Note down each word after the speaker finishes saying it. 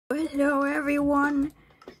Hello everyone,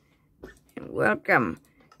 and welcome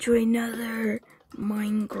to another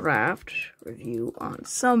Minecraft review on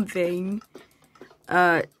something.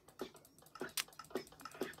 You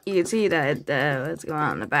can see that what's going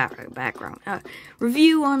on in the background.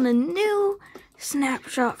 Review on the new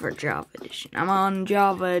snapshot for Java Edition. I'm on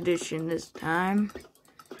Java Edition this time.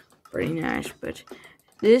 Pretty nice, but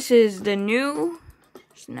this is the new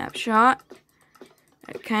snapshot.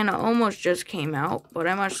 It kind of almost just came out, but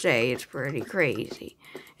I must say it's pretty crazy.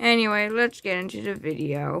 Anyway, let's get into the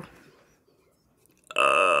video.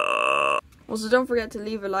 Also, don't forget to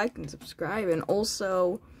leave a like and subscribe, and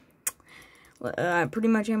also, pretty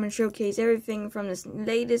much I'm going to showcase everything from this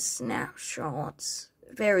latest snapshots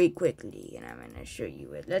very quickly, and I'm going to show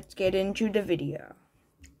you it. Let's get into the video.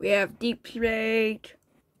 We have deep plate.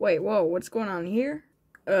 Wait, whoa, what's going on here?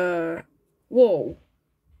 Whoa.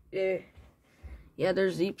 Yeah,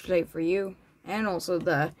 there's deep plate for you. And also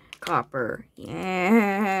the copper.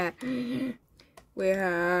 Yeah. We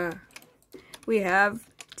have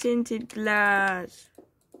tinted glass.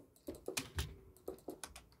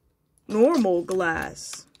 Normal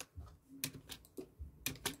glass.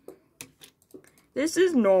 This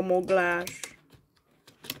is normal glass.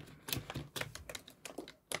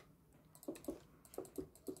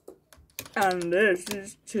 And this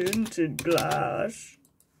is tinted glass.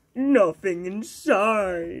 Nothing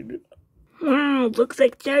inside. Wow, looks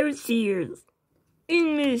like Ceres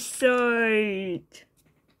in this side.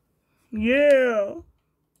 Yeah.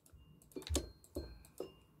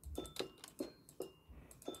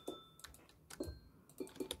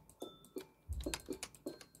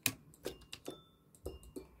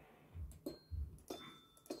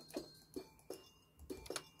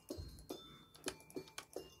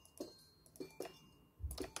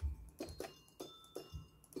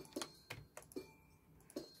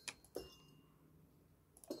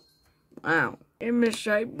 Wow, I'm a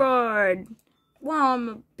shy bird. Wow, I'm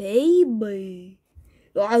a baby.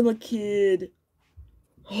 I'm a kid.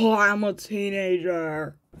 Oh, I'm a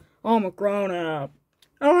teenager. I'm a grown-up.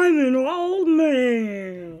 I'm an old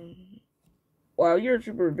man. Wow, you're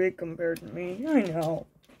super big compared to me. I know.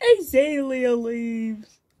 Azalea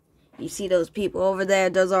leaves. You see those people over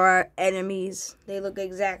there? Those are our enemies. They look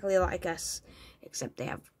exactly like us, except they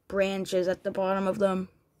have branches at the bottom of them.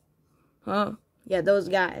 Huh? Yeah, those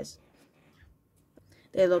guys.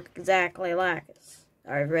 They look exactly like us.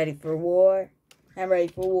 Are you ready for war? I'm ready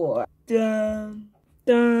for war. Dun,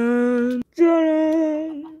 dun,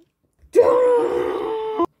 dun,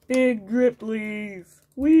 dun. Big drip leaf.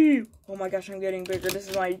 Wee. Oh my gosh, I'm getting bigger. This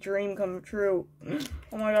is my dream come true.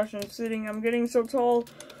 Oh my gosh, I'm getting so tall.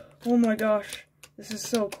 Oh my gosh, this is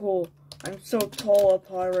so cool. I'm so tall up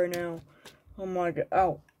high right now. Oh my god.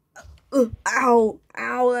 Ow. Ow.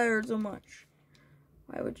 Ow, that hurt so much.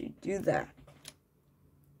 Why would you do that?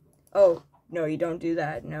 Oh, no, you don't do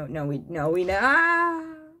that. No, ah!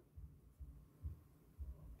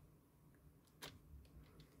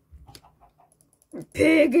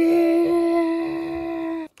 Piggy!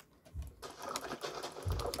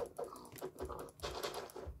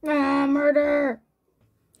 Ah, murder!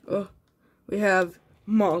 Oh, we have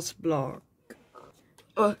moss block.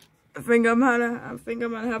 I think I'm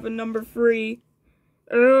gonna have a number 3.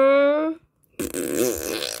 Oh.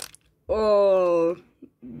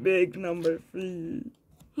 Big number 3.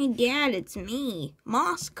 Hey, Dad, it's me.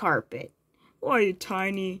 Moss carpet. Why are you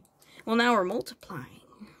tiny? Well, now we're multiplying.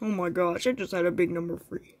 Oh my gosh, I just had a big number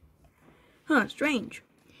 3. Huh, strange.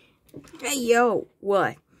 Hey, yo,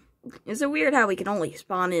 what? Is it weird how we can only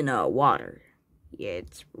spawn in water? Yeah,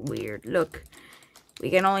 it's weird. Look, we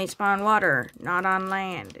can only spawn water, not on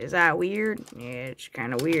land. Is that weird? Yeah, it's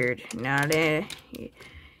kind of weird.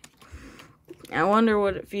 I wonder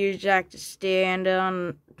what it feels like to stand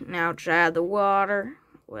on outside the water.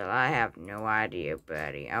 Well, I have no idea,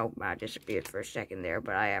 buddy. Oh, I disappeared for a second there,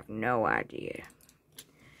 but I have no idea.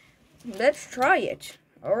 Let's try it.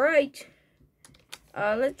 Alright.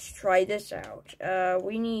 Let's try this out.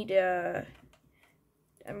 We need, I'm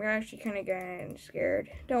actually kind of getting scared.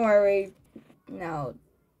 Don't worry. No.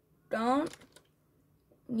 Don't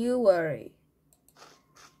you worry.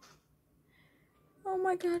 Oh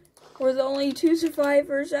my god. We're the only 2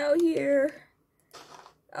 survivors out here.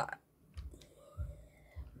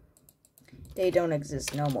 They don't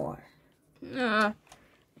exist no more. I'm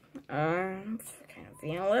kind of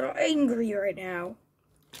feeling a little angry right now.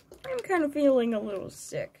 I'm kind of feeling a little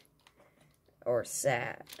sick. Or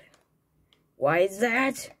sad. Why is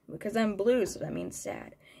that? Because I'm blue, so that means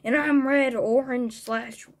sad. And I'm red, orange,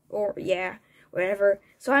 or yeah, whatever.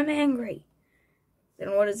 So I'm angry.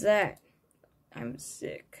 Then what is that? I'm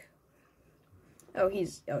sick. Oh,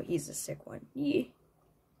 he's a sick one. Yeah.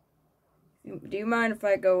 Do you mind if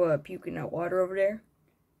I go puking out water over there?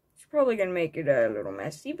 It's probably gonna make it a little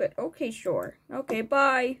messy, but okay, sure. Okay,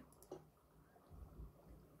 bye.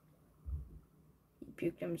 He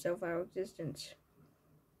puked himself out of existence.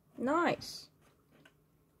 Nice.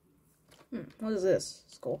 What is this?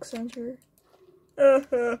 Skulk sensor?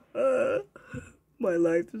 My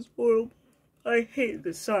life is horrible. I hate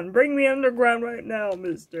the sun. Bring me underground right now,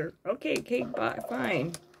 mister. Okay, bye,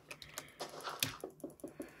 fine.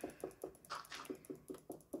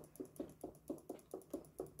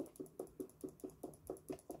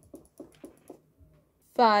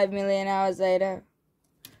 $5 million hours later.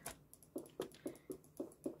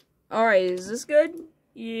 Alright, is this good?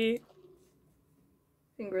 Yeah. I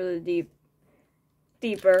think really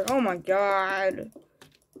deeper. Oh my god.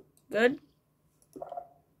 Good?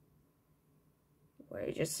 What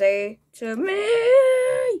did you say to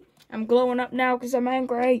me? I'm glowing up now because I'm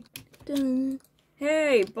angry.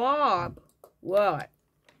 Hey, Bob. What?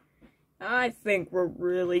 I think we're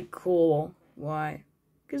really cool. Why?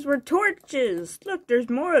 Because we're torches. Look, there's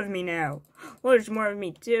more of me now. Well, there's more of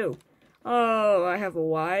me too. Oh, I have a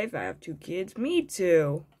wife. I have 2 kids. Me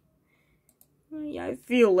too. Yeah, I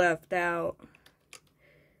feel left out.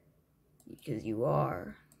 Because you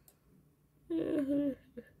are.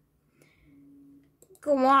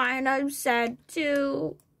 Come on, I'm sad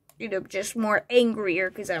too. I'm just more angrier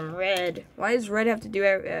because I'm red. Why does red have to do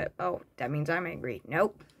it? Oh, that means I'm angry.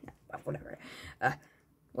 Nope. Whatever.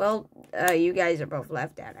 Well, you guys are both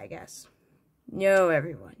left out, I guess. No,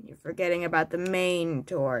 everyone. You're forgetting about the main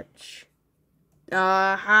torch.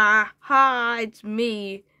 It's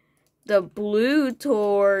me. The blue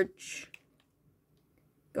torch.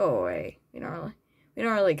 Go away. We don't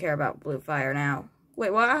really care about blue fire now.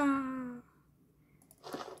 Wait, what?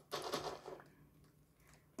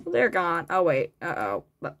 Well, they're gone. Oh, wait. Uh-oh.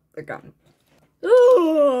 But they're gone.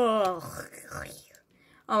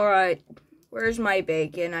 Alright. Where's my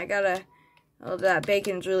bacon? I gotta... Oh, that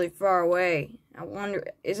bacon's really far away. I wonder...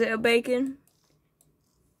 Is it a bacon?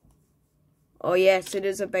 Oh, yes, it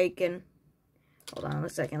is a bacon. Hold on a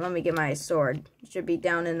second. Let me get my sword. It should be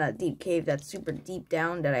down in that deep cave that's super deep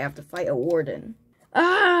down that I have to fight a warden.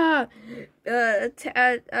 Ah!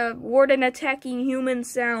 Warden attacking human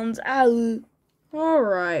sounds. Ow!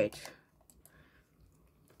 Alright.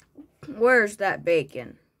 Where's that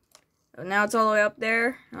bacon? Oh, now it's all the way up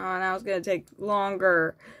there? Oh, now it's gonna take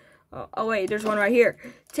longer. Oh, wait, there's one right here.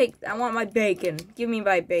 I want my bacon. Give me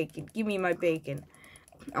my bacon. Give me my bacon.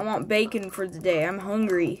 I want bacon for the day. I'm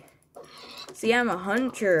hungry. See, I'm a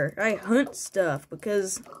hunter. I hunt stuff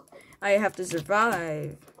because I have to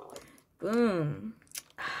survive. Boom.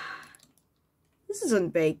 This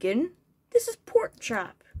isn't bacon. This is pork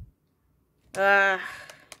chop. Don't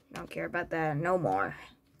care about that no more.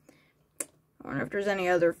 I wonder if there's any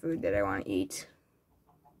other food that I want to eat.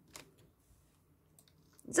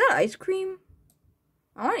 Is that ice cream?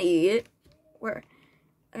 I want to eat it. Where?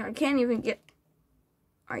 I can't even get...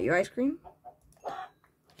 Are you ice cream?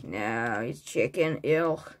 No, he's chicken. Ew.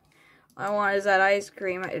 All I want is that ice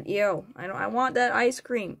cream. Ew. I want that ice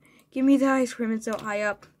cream. Give me the ice cream. It's so high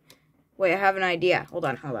up. Wait, I have an idea. Hold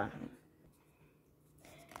on. Hold on a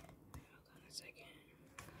second.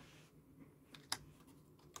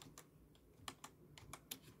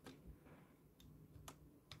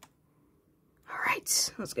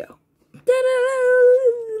 Alright, let's go.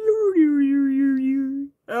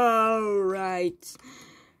 Alright.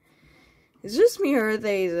 Is this me or are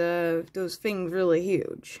those things really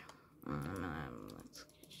huge?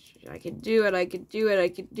 I could do it, I could do it, I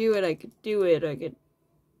could do it, I could do it, I could...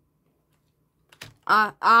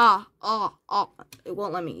 It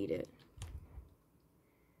won't let me eat it.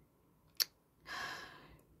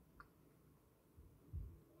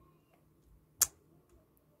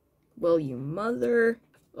 Well, you mother...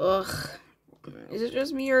 Ugh. Is it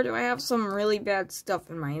just me or do I have some really bad stuff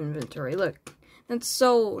in my inventory? Look. That's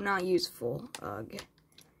so not useful. Ugh.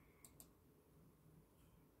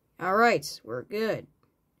 Alright, we're good.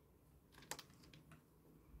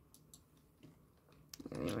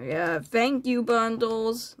 Anyway, thank you,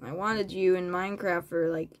 Bundles. I wanted you in Minecraft for,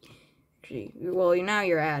 like... Actually, well, now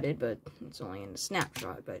you're added, but it's only in the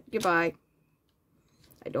snapshot. But goodbye.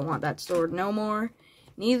 I don't want that sword no more.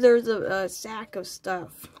 Neither the sack of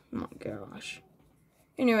stuff. Oh my gosh.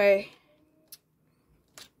 Anyway.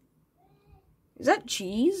 Is that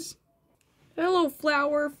cheese? Hello,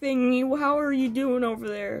 flower thingy. How are you doing over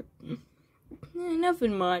there?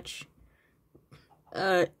 Nothing much.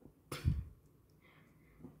 Why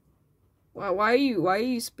are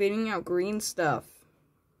you spitting out green stuff?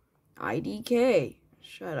 IDK.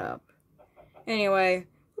 Shut up. Anyway,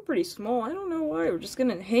 we're pretty small. I don't know why. We're just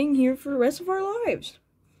gonna hang here for the rest of our lives.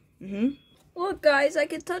 Look, guys, I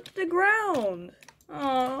can touch the ground.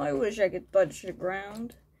 Oh, I wish I could touch the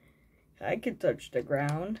ground. I could touch the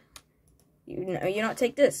ground. You not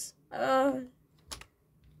take this.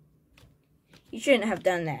 You shouldn't have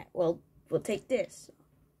done that. Well, we'll take this.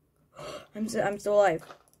 I'm still alive.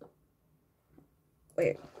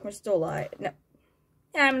 Wait, we're still alive. No.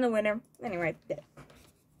 Yeah, I'm the winner. Anyway, dead.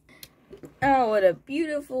 Oh, what a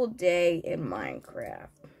beautiful day in Minecraft.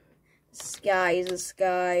 The sky is the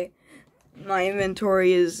sky. My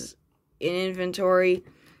inventory is in inventory.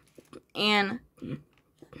 And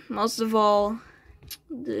most of all,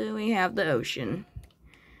 we have the ocean.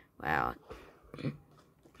 Wow.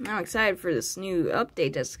 I'm excited for this new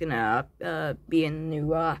update that's gonna be in the new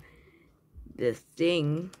the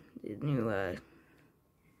new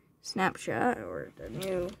snapshot, or the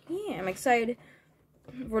new, yeah, I'm excited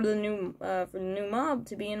for the new mob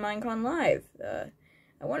to be in Minecon Live.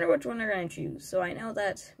 I wonder which one they're gonna choose. So I know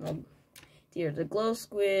that, well, either the glow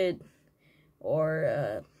squid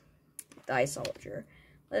or the ice soldier.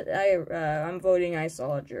 I'm voting ice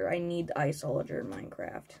soldier. I need the ice soldier in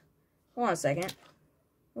Minecraft. Hold on a second.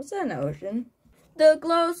 What's that in the ocean? The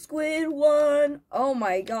glow squid won! Oh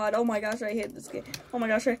my god, oh my gosh, I hate this game. Oh my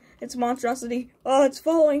gosh, it's a monstrosity. Oh, it's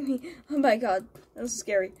following me. Oh my god, this is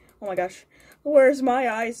scary. Oh my gosh. Where's my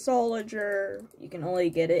ice soldier? You can only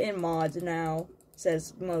get it in mods now,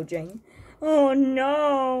 says Mojang. Oh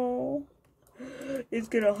no! It's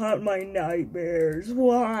gonna haunt my nightmares.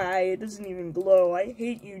 Why? It doesn't even glow. I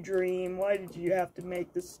hate you, Dream. Why did you have to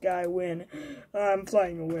make the sky win? I'm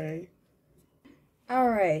flying away.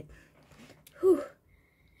 Alright. Whew.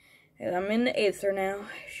 And I'm in the Aether now.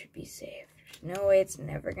 I should be safe. There's no way it's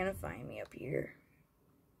never gonna find me up here.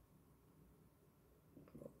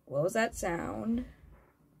 What was that sound?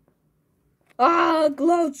 Ah,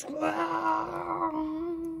 glow squad!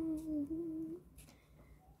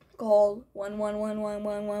 Call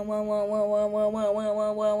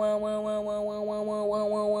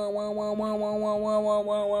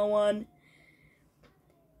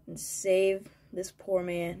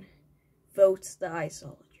Votes the ice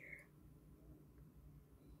soldier.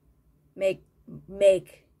 Make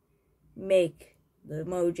the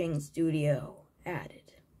Mojang Studio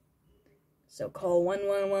added. So call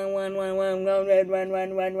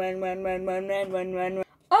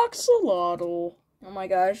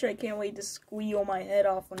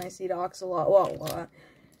 11111111111111111111111111111111111111111111111111111111111111111111111111111111111111111111111111111111111111111111111111111111111111111111111111111111111111111111111111111111111111111111111111111111111111111111111when I see the Oxalot. Whoa.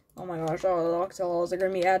 Oh my gosh, all the Oxalots are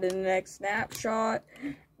going to be added in the next snapshot.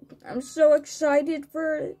 I'm so excited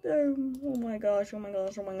for it. Oh my gosh, oh my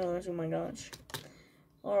gosh, oh my gosh, oh my gosh.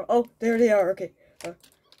 Oh, there they are, okay.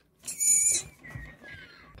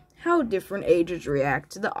 How different ages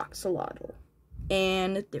react to the Oxalotl.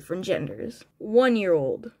 And different genders.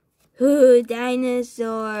 1-year-old. Ooh,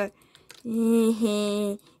 dinosaur.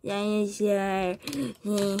 Dinosaur.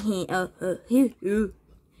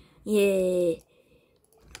 Yeah.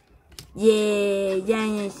 Yeah,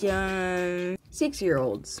 dinosaur.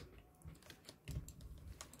 6-year-olds.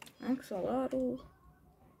 Axolotl.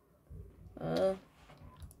 I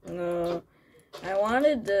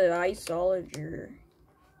wanted the ice soldier.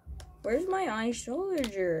 Where's my ice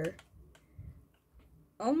soldier?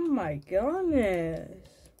 Oh my goodness.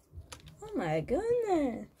 Oh my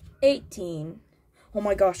goodness. 18. Oh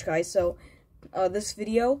my gosh, guys. So, this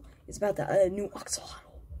video is about the new Axolotl.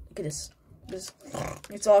 Look at this. It's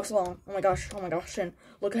Oxalot. Oh my gosh, and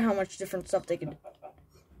look at how much different stuff they can do.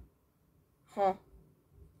 Huh.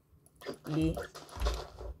 Yeah.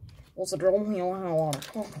 What's the drill?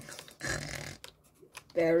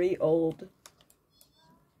 Very old.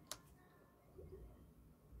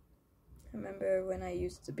 I remember when I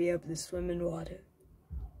used to be able to swim in water.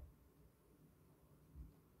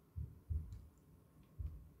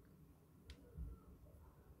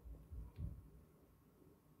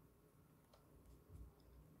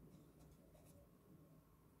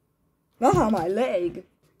 Ah, my leg.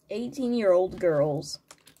 18-year-old girls.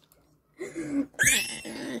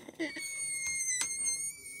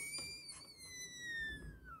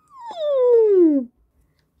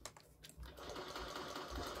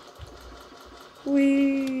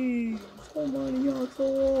 Wee. So many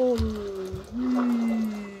axolotls.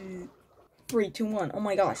 3, 2, 1. Oh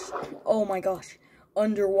my gosh. Oh my gosh.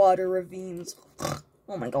 Underwater ravines.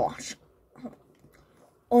 Oh my gosh.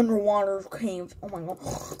 Underwater caves. Oh my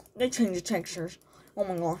gosh. They change the textures. Oh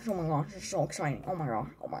my gosh. It's so exciting. Oh my gosh.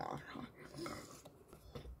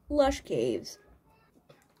 Lush caves.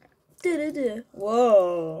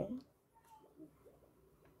 Whoa.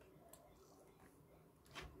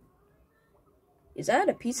 Is that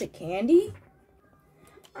a piece of candy?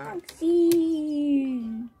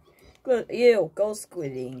 Oxy. Ew, ghost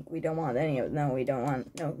squid ink. We don't want any of. No, we don't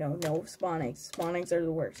want. No, spawn eggs. Spawn eggs are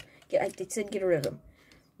the worst. I said get rid of them.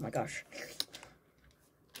 Oh my gosh.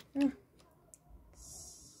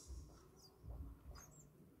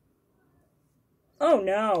 Oh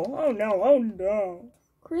no! Oh no! Oh no!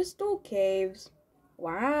 Crystal caves.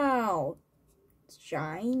 Wow. It's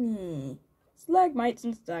shiny. Stalagmites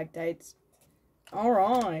and stalactites.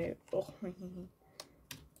 Alright. Oh.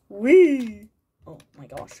 Wee! Oh my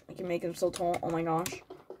gosh. I can make them so tall. Oh my gosh.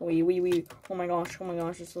 Wee. Oh my gosh.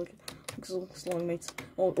 Just look at stalagmites.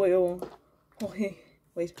 Oh, wait. Oh, hey.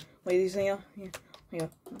 Wait, these things here.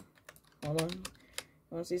 Hold on. You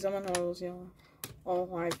wanna see someone? Oh,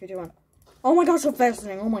 alright, 51. Oh my gosh, so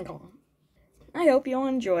fascinating. Oh my god. I hope you all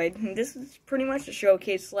enjoyed. This is pretty much a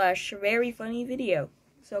showcase / very funny video.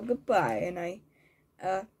 So goodbye, and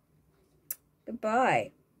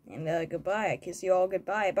goodbye. And goodbye. I kiss you all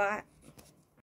goodbye. Bye.